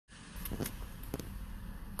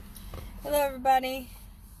Hello, everybody.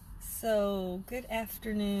 So, good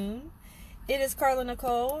afternoon. It is Carla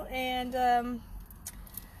Nicole, and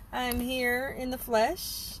I'm here in the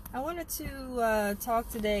flesh. I wanted to talk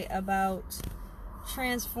today about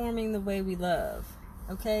transforming the way we love.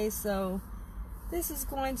 Okay, so this is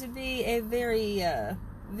going to be a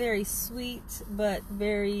very sweet but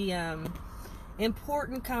very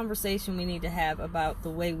important conversation we need to have about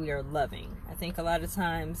the way we are loving. I think a lot of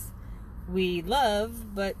times we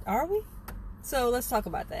love, but are we? So let's talk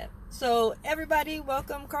about that. So everybody,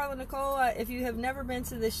 welcome, Carla Nicole. If you have never been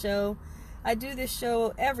to this show, I do this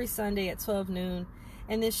show every Sunday at 12 noon,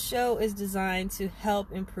 and this show is designed to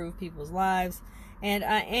help improve people's lives. And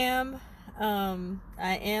I am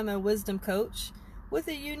a wisdom coach with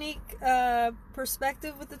a unique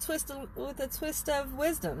perspective, with a twist of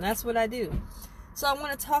wisdom. That's what I do. So I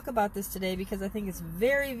want to talk about this today because I think it's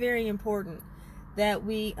very, very important that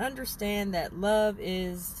we understand that love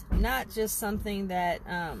is not just something that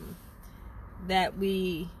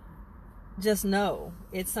we just know.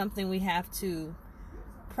 It's something we have to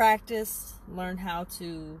practice, learn how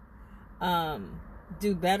to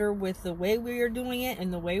do better with the way we are doing it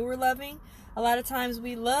and the way we're loving. A lot of times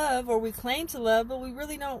we love, or we claim to love, but we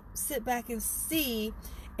really don't sit back and see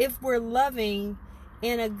if we're loving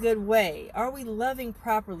in a good way. Are we loving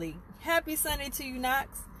properly? Happy Sunday to you,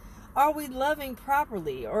 Knox. Are we loving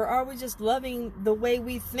properly, or are we just loving the way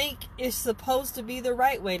we think is supposed to be the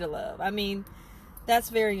right way to love? I mean, that's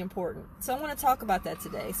very important. So I want to talk about that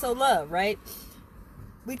today. So love, right?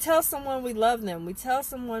 We tell someone we love them. We tell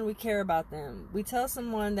someone we care about them. We tell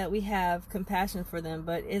someone that we have compassion for them.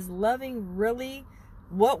 But is loving really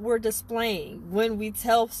what we're displaying when we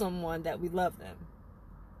tell someone that we love them?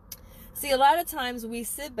 See, a lot of times we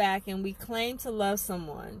sit back and we claim to love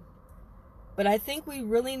someone, but I think we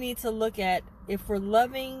really need to look at if we're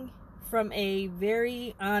loving from a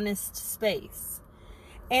very honest space.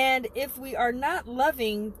 And if we are not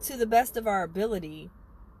loving to the best of our ability,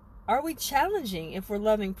 are we challenging if we're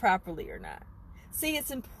loving properly or not? See,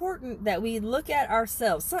 it's important that we look at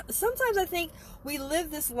ourselves. Sometimes I think we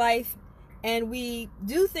live this life and we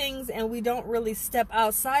do things and we don't really step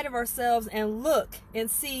outside of ourselves and look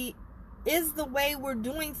and see, is the way we're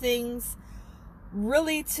doing things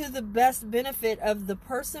really to the best benefit of the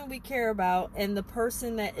person we care about and the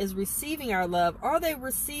person that is receiving our love? Are they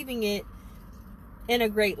receiving it in a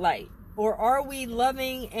great light? Or are we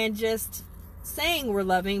loving and just saying we're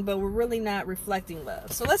loving, but we're really not reflecting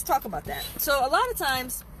love? So let's talk about that. So a lot of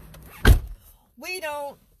times we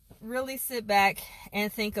don't really sit back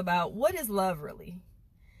and think about, what is love really?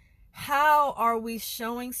 How are we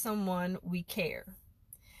showing someone we care?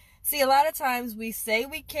 See, a lot of times we say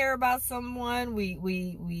we care about someone.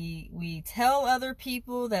 We tell other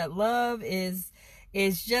people that love is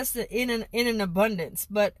just in an abundance.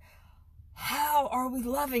 But how are we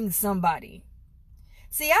loving somebody?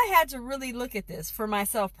 See, I had to really look at this for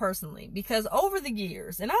myself personally, because over the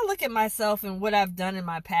years, and I look at myself and what I've done in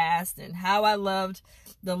my past and how I loved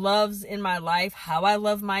the loves in my life, how I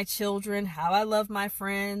love my children, how I love my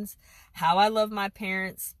friends, how I love my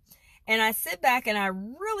parents. And I sit back and I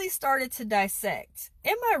really started to dissect.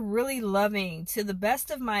 Am I really loving to the best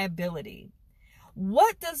of my ability?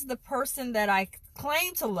 What does the person that I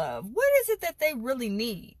claim to love, what is it that they really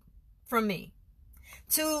need from me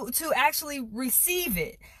to actually receive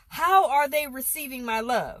it? How are they receiving my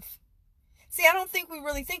love? See, I don't think we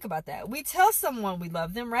really think about that. We tell someone we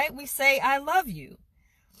love them, right? We say, I love you.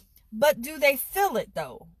 But do they feel it,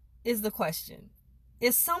 though, is the question.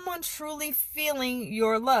 Is someone truly feeling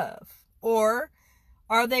your love? Or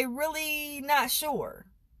are they really not sure?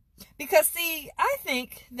 Because, see, I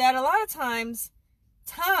think that a lot of times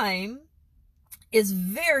time is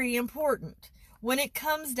very important when it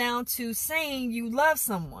comes down to saying you love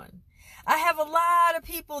someone. I have a lot of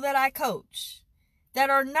people that I coach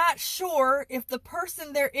that are not sure if the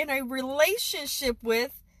person they're in a relationship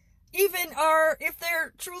with even are, if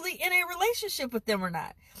they're truly in a relationship with them or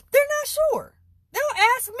not. They're not sure. They'll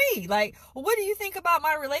ask me, like, well, what do you think about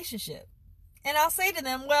my relationship? And I'll say to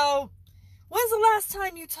them, well, when's the last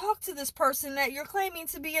time you talked to this person that you're claiming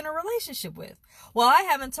to be in a relationship with? Well, I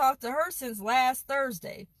haven't talked to her since last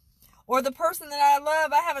Thursday. Or the person that I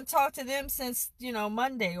love, I haven't talked to them since,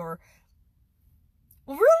 Monday. Or,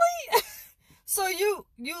 really? So you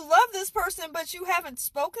love this person, but you haven't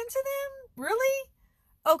spoken to them? Really?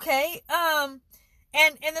 Okay.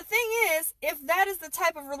 And the thing is, if that is the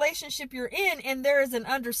type of relationship you're in and there is an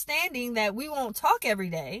understanding that we won't talk every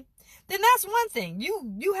day, then that's one thing.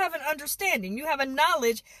 You have an understanding. You have a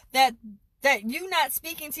knowledge that you not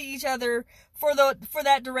speaking to each other for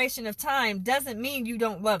that duration of time doesn't mean you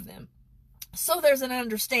don't love them. So there's an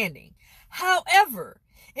understanding. However,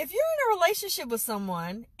 if you're in a relationship with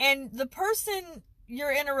someone and the person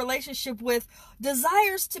you're in a relationship with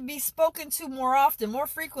desires to be spoken to more often, more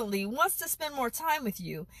frequently, wants to spend more time with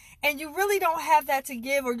you, and you really don't have that to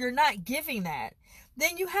give, or you're not giving that,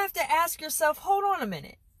 then you have to ask yourself, hold on a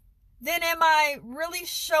minute. Then am I really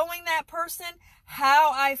showing that person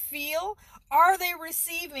how I feel? Are they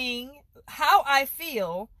receiving how I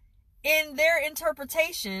feel in their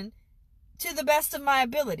interpretation to the best of my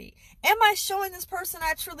ability? Am I showing this person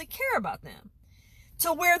I truly care about them,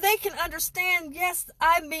 to where they can understand, yes,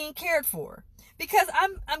 I'm being cared for? Because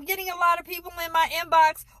I'm getting a lot of people in my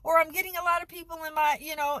inbox, or I'm getting a lot of people in my,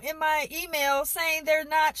 in my email saying they're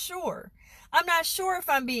not sure. I'm not sure if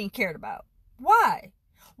I'm being cared about. Why?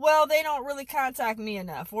 Well, they don't really contact me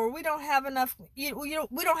enough, or we don't have enough, we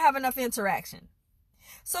don't have enough interaction.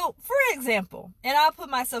 So, for example, and I'll put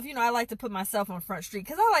myself, I like to put myself on Front Street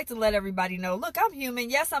because I like to let everybody know, look, I'm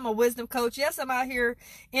human. Yes, I'm a wisdom coach. Yes, I'm out here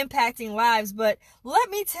impacting lives. But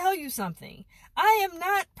let me tell you something. I am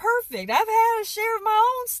not perfect. I've had a share of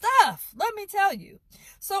my own stuff. Let me tell you.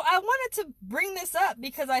 So I wanted to bring this up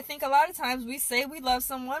because I think a lot of times we say we love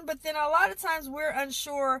someone, but then a lot of times we're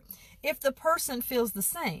unsure if the person feels the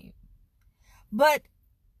same. But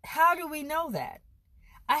how do we know that?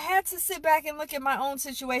 I had to sit back and look at my own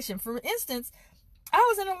situation. For instance, I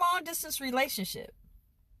was in a long distance relationship.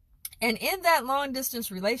 And in that long distance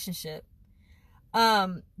relationship,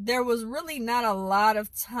 there was really not a lot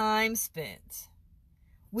of time spent.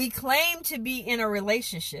 We claimed to be in a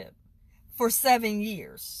relationship for 7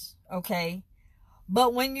 years, okay?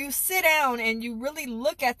 But when you sit down and you really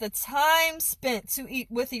look at the time spent to eat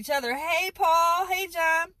with each other, hey, Paul, hey,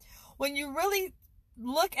 John, when you really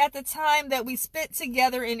look at the time that we spent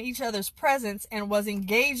together in each other's presence and was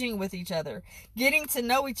engaging with each other, getting to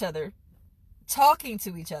know each other, talking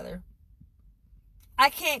to each other, I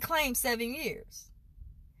can't claim 7 years.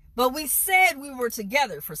 But we said we were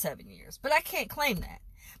together for 7 years, but I can't claim that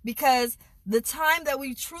because the time that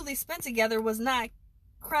we truly spent together was not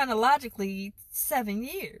chronologically 7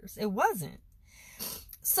 years. It wasn't.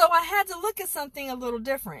 So I had to look at something a little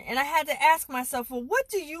different. And I had to ask myself, well, what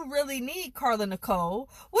do you really need, Carla Nicole?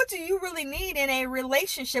 What do you really need in a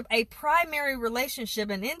relationship, a primary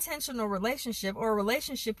relationship, an intentional relationship, or a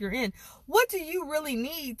relationship you're in? What do you really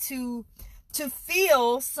need to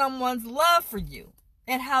feel someone's love for you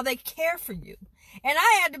and how they care for you? And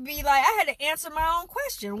I had to answer my own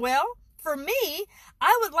question. Well, for me,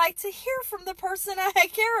 I would like to hear from the person I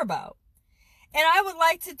care about. And I would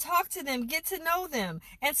like to talk to them, get to know them,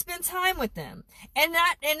 and spend time with them. And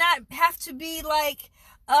not have to be like,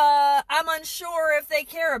 I'm unsure if they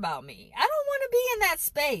care about me. I don't want to be in that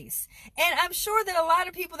space. And I'm sure that a lot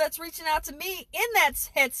of people that's reaching out to me in that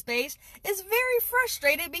headspace is very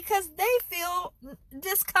frustrated because they feel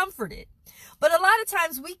discomforted. But a lot of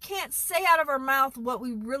times we can't say out of our mouth what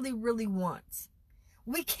we really, really want.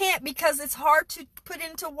 We can't because it's hard to put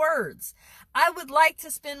into words. I would like to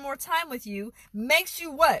spend more time with you. Makes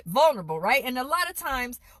you what? Vulnerable, right? And a lot of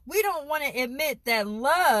times we don't want to admit that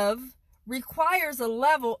love requires a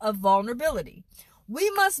level of vulnerability. We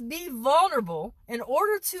must be vulnerable in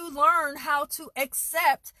order to learn how to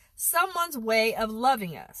accept someone's way of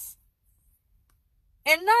loving us.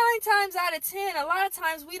 And 9 times out of 10, a lot of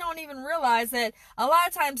times we don't even realize that a lot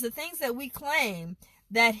of times the things that we claim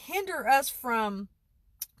that hinder us from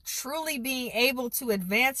truly being able to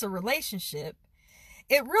advance a relationship,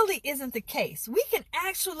 it really isn't the case. We can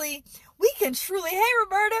truly, hey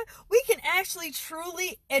Roberta, we can actually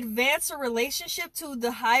truly advance a relationship to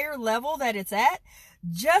the higher level that it's at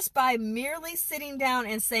just by merely sitting down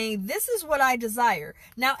and saying, this is what I desire.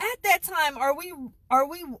 Now at that time, are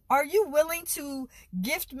you willing to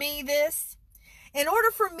gift me this? In order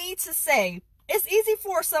for me to say, it's easy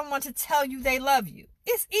for someone to tell you they love you.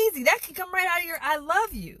 It's easy. That can come right out of your, I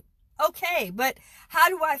love you. Okay, but how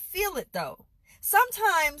do I feel it though?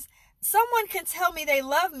 Sometimes someone can tell me they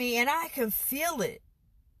love me and I can feel it.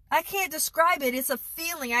 I can't describe it. It's a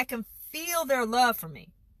feeling. I can feel their love for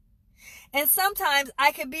me. And sometimes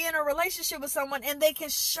I can be in a relationship with someone and they can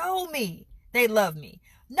show me they love me.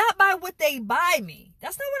 Not by what they buy me.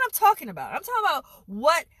 That's not what I'm talking about. I'm talking about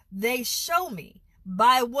what they show me.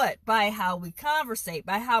 By what? By how we conversate,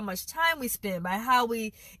 by how much time we spend, by how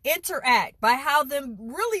we interact, by how them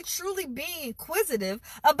really truly being inquisitive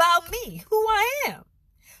about me, who I am.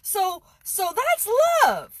 So that's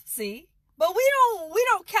love, see? But we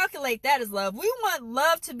don't calculate that as love. We want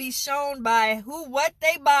love to be shown by what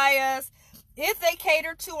they buy us, if they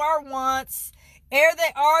cater to our wants,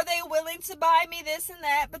 Are they willing to buy me this and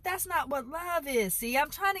that? But that's not what love is. See, I'm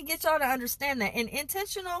trying to get y'all to understand that in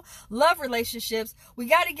intentional love relationships, we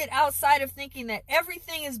got to get outside of thinking that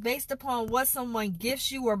everything is based upon what someone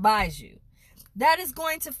gifts you or buys you. That is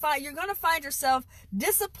you're going to find yourself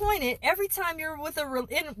disappointed every time you're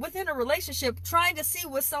within a relationship trying to see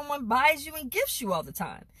what someone buys you and gifts you all the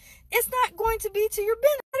time. It's not going to be to your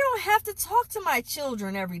benefit. I don't have to talk to my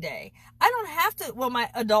children every day. My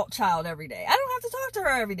adult child every day. I don't have to talk to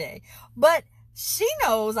her every day. But she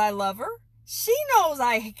knows I love her. She knows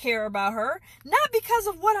I care about her. Not because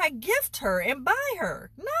of what I gift her and buy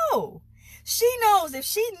her. No. She knows if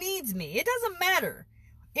she needs me, it doesn't matter.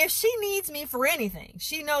 If she needs me for anything,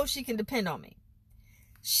 she knows she can depend on me.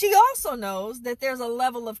 She also knows that there's a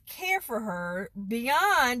level of care for her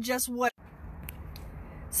beyond just what.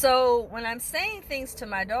 So when I'm saying things to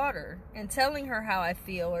my daughter and telling her how I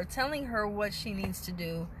feel or telling her what she needs to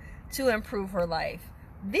do to improve her life,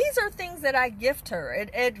 these are things that I gift her,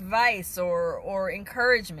 advice or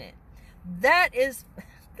encouragement. That is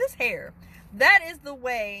this hair. That is the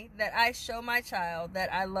way that I show my child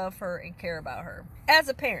that I love her and care about her as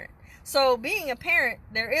a parent. So being a parent,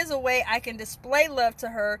 there is a way I can display love to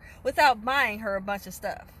her without buying her a bunch of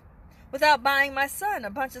stuff. Without buying my son a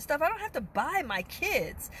bunch of stuff. I don't have to buy my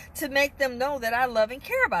kids to make them know that I love and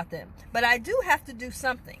care about them. But I do have to do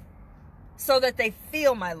something so that they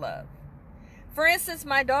feel my love. For instance,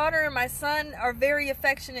 my daughter and my son are very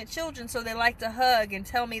affectionate children, so they like to hug and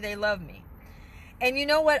tell me they love me. And you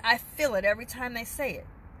know what? I feel it every time they say it.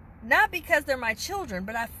 Not because they're my children,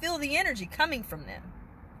 but I feel the energy coming from them.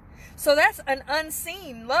 So that's an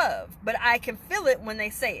unseen love, but I can feel it when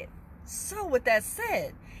they say it. So with that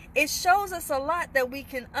said, it shows us a lot that we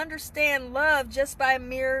can understand love just by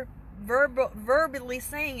mere verbally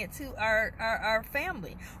saying it to our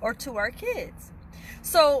family or to our kids.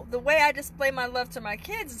 So the way I display my love to my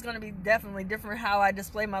kids is going to be definitely different how I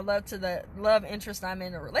display my love to the love interest I'm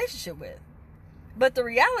in a relationship with. But the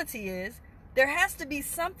reality is, there has to be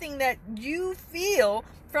something that you feel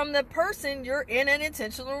from the person you're in an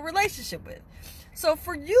intentional relationship with. So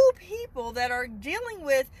for you people that are dealing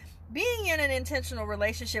with being in an intentional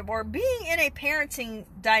relationship or being in a parenting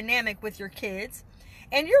dynamic with your kids,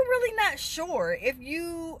 and you're really not sure if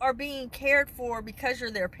you are being cared for because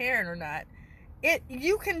you're their parent or not,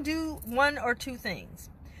 you can do one or two things.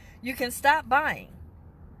 You can stop buying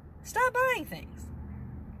things.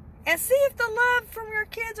 And see if the love from your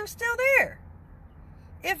kids are still there.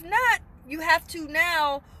 If not, you have to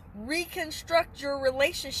now reconstruct your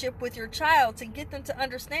relationship with your child to get them to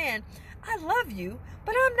understand, I love you,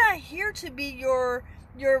 but I'm not here to be your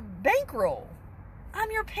bankroll.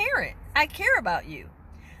 I'm your parent. I care about you.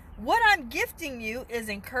 What I'm gifting you is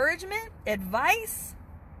encouragement, advice,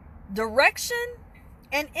 direction,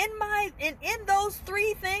 and in those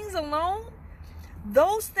three things alone,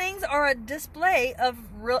 those things are a display of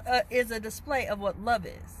what love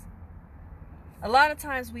is. A lot of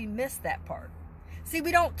times we miss that part. See,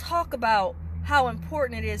 we don't talk about how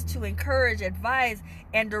important it is to encourage, advise,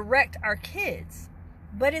 and direct our kids.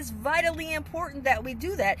 But it's vitally important that we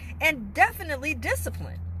do that, and definitely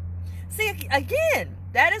discipline. See, again,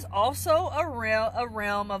 that is also a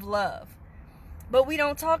realm of love. But we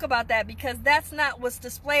don't talk about that because that's not what's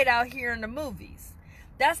displayed out here in the movies.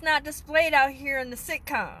 That's not displayed out here in the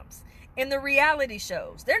sitcoms, in the reality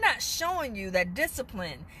shows. They're not showing you that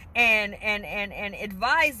discipline and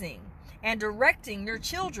advising and directing your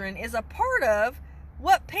children is a part of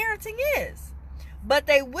what parenting is. But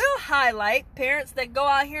they will highlight parents that go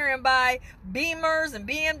out here and buy Beamers and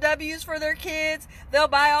BMWs for their kids. They'll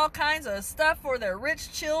buy all kinds of stuff for their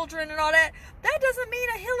rich children and all that. That doesn't mean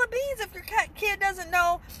a hill of beans if your kid doesn't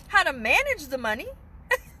know how to manage the money.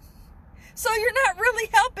 So you're not really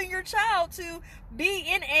helping your child to be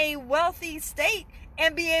in a wealthy state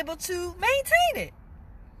and be able to maintain it.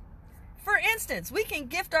 For instance, we can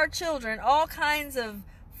gift our children all kinds of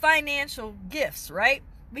financial gifts, right?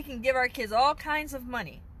 We can give our kids all kinds of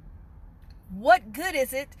money. What good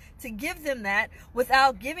is it to give them that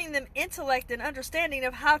without giving them intellect and understanding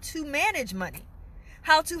of how to manage money,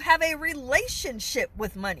 how to have a relationship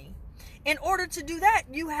with money? In order to do that,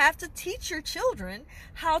 you have to teach your children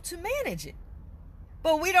how to manage it.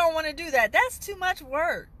 But we don't want to do that. That's too much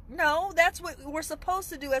work. No, that's what we're supposed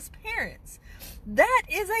to do as parents. That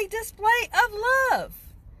is a display of love.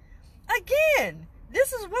 Again,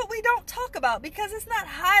 this is what we don't talk about because it's not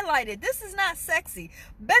highlighted. This is not sexy.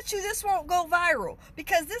 Bet you this won't go viral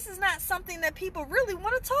because this is not something that people really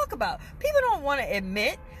want to talk about. People don't want to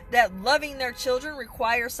admit that loving their children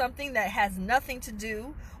requires something that has nothing to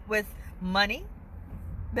do with money,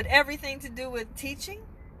 but everything to do with teaching.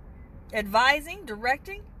 advising,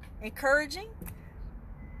 directing, encouraging.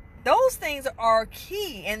 Those things are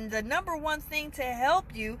key, and the number one thing to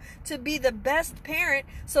help you to be the best parent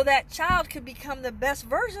so that child can become the best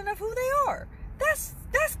version of who they are. That's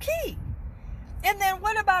key. And then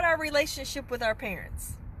what about our relationship with our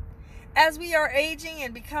parents? As we are aging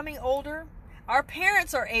and becoming older, our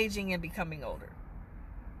parents are aging and becoming older.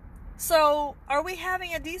 So are we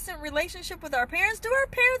having a decent relationship with our parents? Do our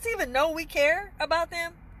parents even know we care about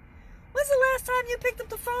them? When's the last time you picked up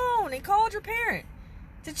the phone and called your parent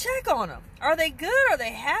to check on them? Are they good? Are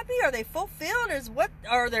they happy? Are they fulfilled?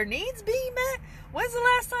 Are their needs being met? When's the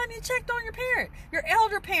last time you checked on your parent, your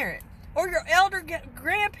elder parent, or your elder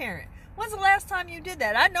grandparent? When's the last time you did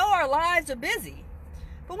that? I know our lives are busy,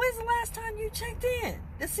 but when's the last time you checked in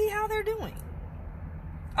to see how they're doing?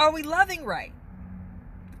 Are we loving right?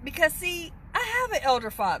 Because see, I have an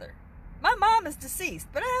elder father. My mom is deceased,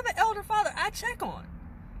 but I have an elder father I check on.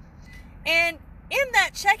 And in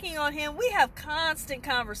that checking on him, we have constant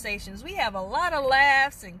conversations. We have a lot of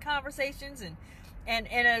laughs and conversations, and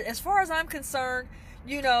as far as I'm concerned,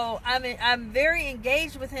 you know, I'm very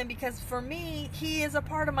engaged with him because for me, he is a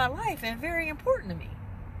part of my life and very important to me.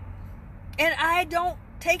 And I don't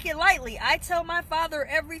take it lightly. I tell my father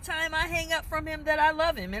every time I hang up from him that I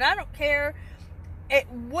love him, and I don't care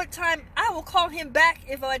at what time. I will call him back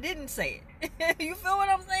if I didn't say it. You feel what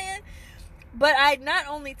I'm saying? But I not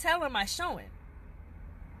only tell him, I show him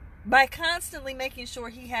by constantly making sure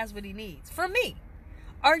he has what he needs. For me,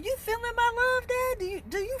 are you feeling my love, Dad?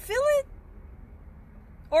 Do you feel it?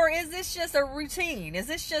 Or is this just a routine? Is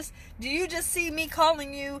this just, do you just see me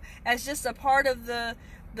calling you as just a part of the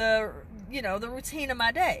routine of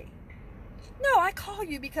my day? No, I call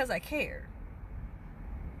you because I care.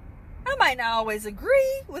 I might not always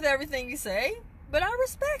agree with everything you say, but I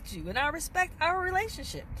respect you and I respect our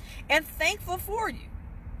relationship and thankful for you.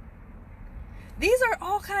 These are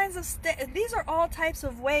all types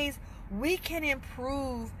of ways we can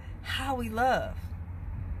improve how we love.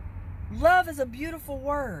 Love is a beautiful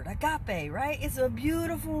word, agape, right? It's a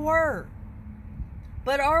beautiful word.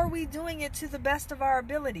 But are we doing it to the best of our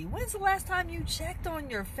ability? When's the last time you checked on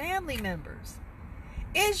your family members?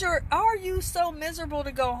 Are you so miserable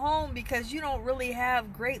to go home because you don't really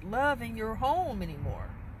have great love in your home anymore?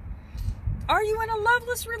 Are you in a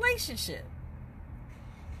loveless relationship?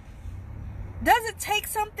 Does it take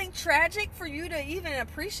something tragic for you to even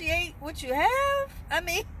appreciate what you have? I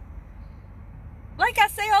mean, like I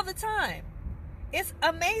say all the time, it's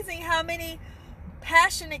amazing how many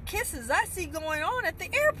passionate kisses I see going on at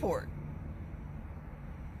the airport.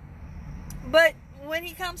 But when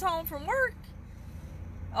he comes home from work,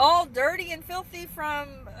 all dirty and filthy from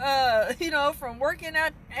working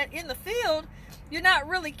in the field, you're not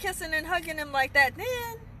really kissing and hugging him like that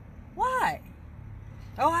then. Why?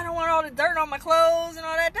 Oh, I don't want all the dirt on my clothes and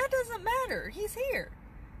all that. That doesn't matter. He's here.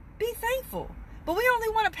 Be thankful. But we only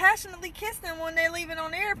want to passionately kiss them when they're leaving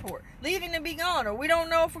on the airport, leaving to be gone, or we don't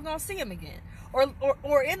know if we're going to see them again,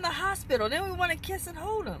 or in the hospital. Then we want to kiss and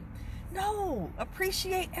hold them. No,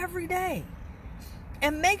 appreciate every day.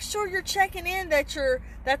 And make sure you're checking in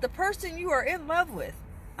that the person you are in love with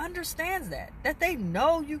understands that they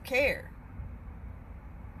know you care.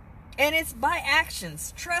 And it's by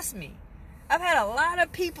actions. Trust me. I've had a lot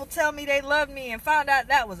of people tell me they love me and found out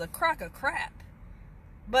that was a crock of crap.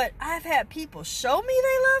 But I've had people show me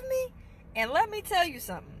they love me, and let me tell you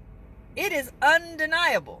something. It is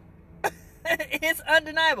undeniable. It's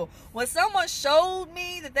undeniable. When someone showed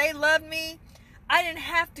me that they loved me, I didn't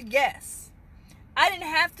have to guess. I didn't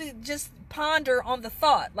have to just ponder on the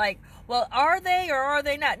thought, like, well, are they or are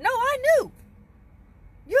they not? No, I knew.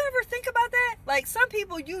 You ever think about that? Like, some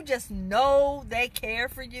people, you just know they care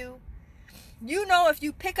for you. You know, if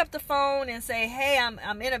you pick up the phone and say, hey,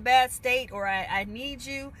 I'm in a bad state, or I need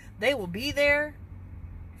you, they will be there.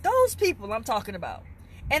 Those people I'm talking about.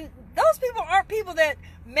 And those people aren't people that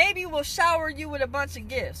maybe will shower you with a bunch of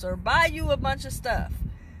gifts or buy you a bunch of stuff.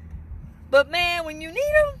 But man, when you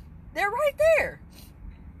need them, they're right there.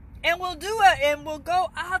 And we'll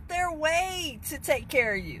go out their way to take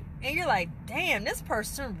care of you. And you're like, damn, this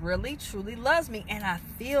person really, truly loves me. And I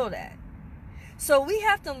feel that. So we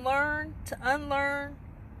have to learn to unlearn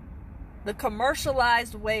the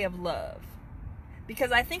commercialized way of love.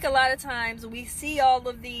 Because I think a lot of times we see all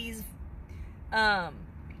of these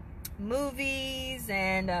movies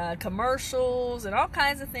and commercials and all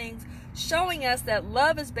kinds of things showing us that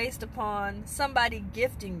love is based upon somebody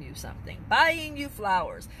gifting you something, buying you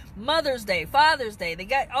flowers, Mother's Day, Father's Day. They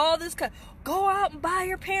got all this. Go out and buy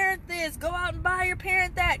your parent this. Go out and buy your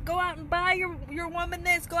parent that. Go out and buy your woman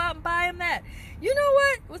this. Go out and buy him that. You know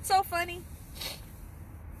what? What's so funny?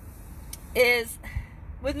 is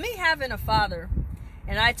with me having a father,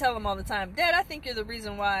 and I tell him all the time, Dad, I think you're the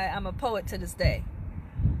reason why I'm a poet to this day.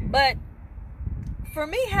 But for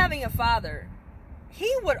me having a father,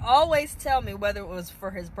 he would always tell me, whether it was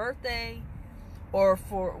for his birthday or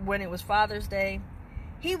for when it was Father's Day,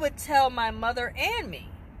 he would tell my mother and me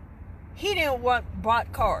he didn't want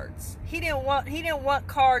bought cards. He didn't want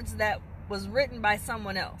cards that was written by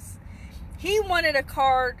someone else. He wanted a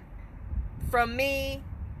card from me,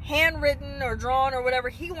 handwritten or drawn or whatever.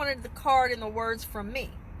 He wanted the card and the words from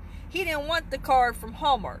me. He didn't want the card from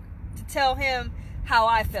Hallmark to tell him how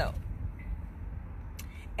I felt.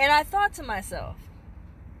 And I thought to myself,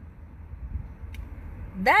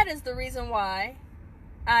 that is the reason why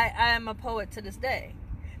I am a poet to this day.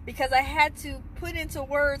 Because I had to put into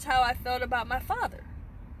words how I felt about my father.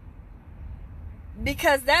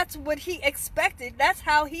 Because that's what he expected. That's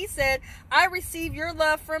how he said, I receive your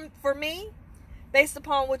love for me based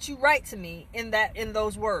upon what you write to me in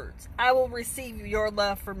those words. I will receive your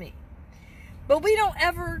love for me. But we don't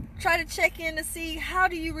ever try to check in to see, how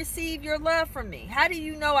do you receive your love from me? How do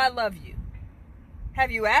you know I love you?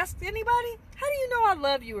 Have you asked anybody? How do you know I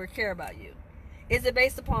love you or care about you? Is it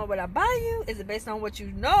based upon what I buy you? Is it based on what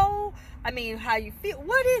you know? I mean, how you feel?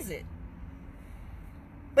 What is it?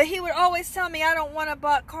 But he would always tell me, I don't want a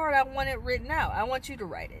bought card. I want it written out. I want you to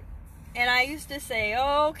write it. And I used to say,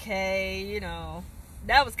 okay,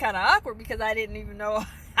 that was kind of awkward because I didn't even know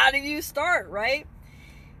how do you start, right?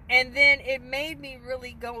 And then it made me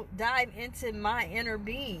really dive into my inner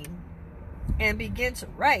being and begin to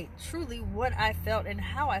write truly what I felt and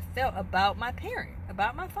how I felt about my parent,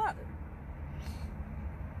 about my father.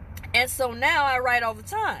 And so now I write all the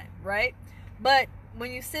time, right? But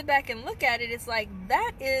when you sit back and look at it, it's like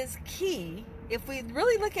that is key. If we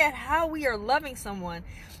really look at how we are loving someone,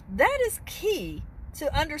 that is key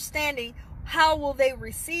to understanding how will they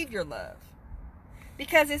receive your love.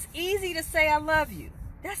 Because it's easy to say, I love you.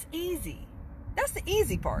 That's easy. That's the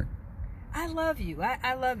easy part. I love you.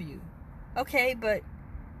 I love you. Okay, but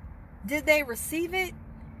did they receive it?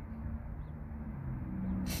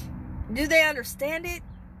 Do they understand it?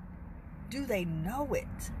 Do they know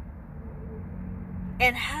it?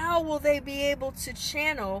 And how will they be able to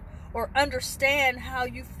channel or understand how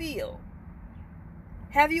you feel?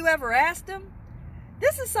 Have you ever asked them?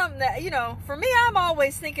 This is something that, for me, I'm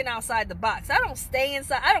always thinking outside the box. I don't stay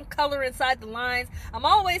inside. I don't color inside the lines. I'm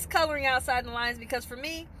always coloring outside the lines because for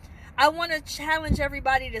me, I want to challenge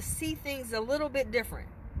everybody to see things a little bit different.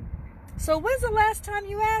 So when's the last time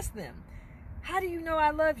you asked them, how do you know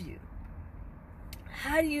I love you?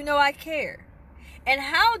 How do you know I care? And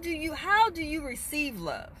how do you receive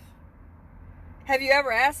love? Have you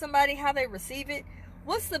ever asked somebody how they receive it?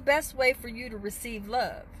 What's the best way for you to receive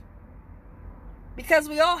love? Because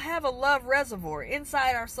we all have a love reservoir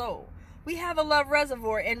inside our soul. We have a love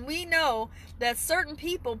reservoir, and we know that certain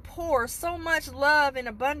people pour so much love and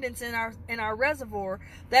abundance in our reservoir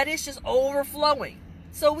that it's just overflowing.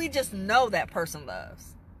 So we just know that person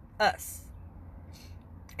loves us.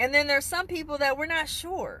 And then there's some people that we're not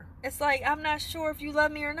sure. It's like, I'm not sure if you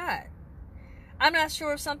love me or not. I'm not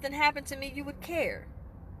sure if something happened to me, you would care.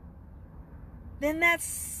 Then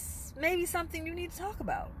that's maybe something you need to talk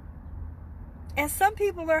about. And some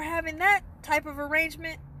people are having that type of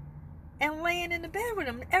arrangement and laying in the bed with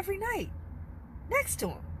them every night, next to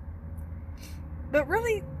them. But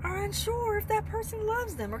really are unsure if that person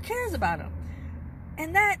loves them or cares about them.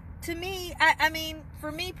 And that, to me, I mean,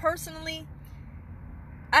 for me personally,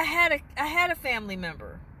 I had a family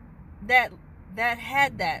member that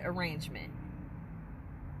had that arrangement.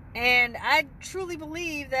 And I truly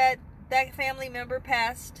believe that family member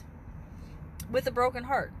passed with a broken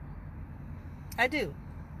heart. I do.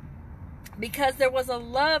 Because there was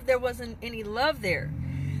there wasn't any love there.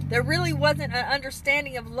 There really wasn't an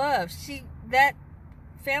understanding of love. That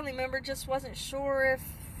family member just wasn't sure if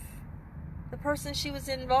the person she was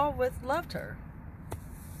involved with loved her.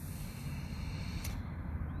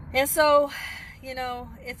 And so,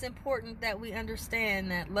 it's important that we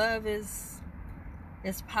understand that love is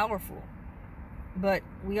powerful. But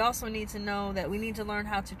we also need to know that we need to learn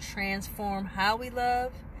how to transform how we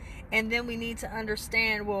love. And then we need to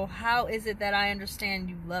understand, well, how is it that I understand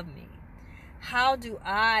you love me? How do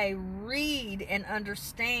I read and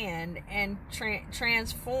understand and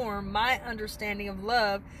transform my understanding of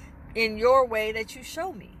love in your way that you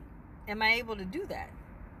show me? Am I able to do that?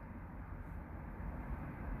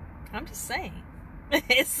 I'm just saying.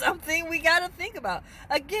 It's something we got to think about.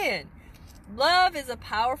 Again, love is a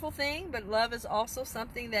powerful thing, but love is also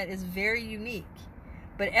something that is very unique.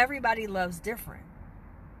 But everybody loves different.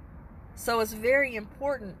 So it's very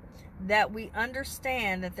important that we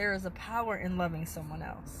understand that there is a power in loving someone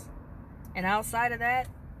else. And outside of that,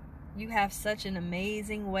 you have such an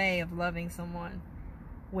amazing way of loving someone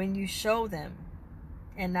when you show them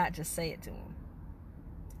and not just say it to them.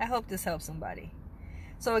 I hope this helps somebody.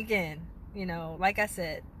 So again, like I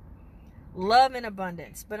said, love in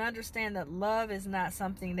abundance, but understand that love is not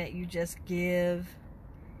something that you just give.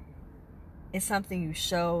 It's something you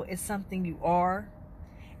show. It's something you are.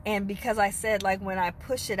 And because I said, like, when I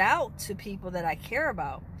push it out to people that I care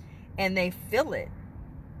about and they feel it,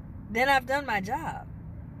 then I've done my job.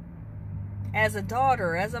 As a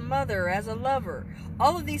daughter, as a mother, as a lover,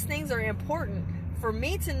 all of these things are important for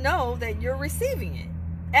me to know that you're receiving it.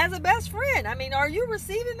 As a best friend, I mean, are you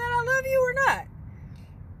receiving that I love you or not?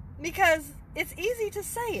 Because it's easy to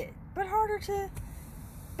say it, but harder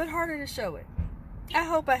to show it. I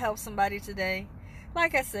hope I helped somebody today.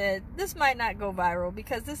 Like I said, this might not go viral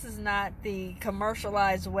because this is not the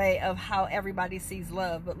commercialized way of how everybody sees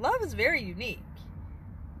love, but love is very unique.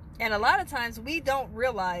 And a lot of times we don't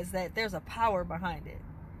realize that there's a power behind it.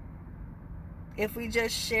 If we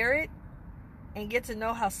just share it and get to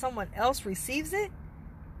know how someone else receives it,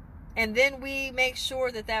 and then we make sure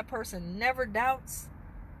that that person never doubts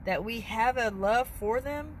that we have a love for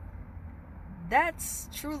them, that's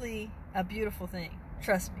truly a beautiful thing.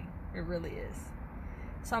 Trust me, it really is.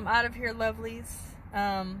 So I'm out of here, lovelies.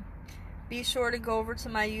 Be sure to go over to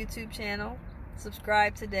my YouTube channel.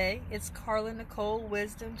 Subscribe today. It's Carla Nicole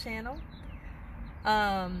Wisdom Channel.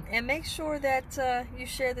 And make sure that you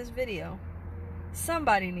share this video.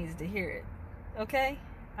 Somebody needs to hear it. Okay?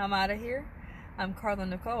 I'm out of here. I'm Carla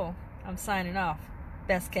Nicole. I'm signing off.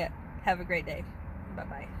 Best kept. Have a great day.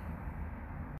 Bye-bye.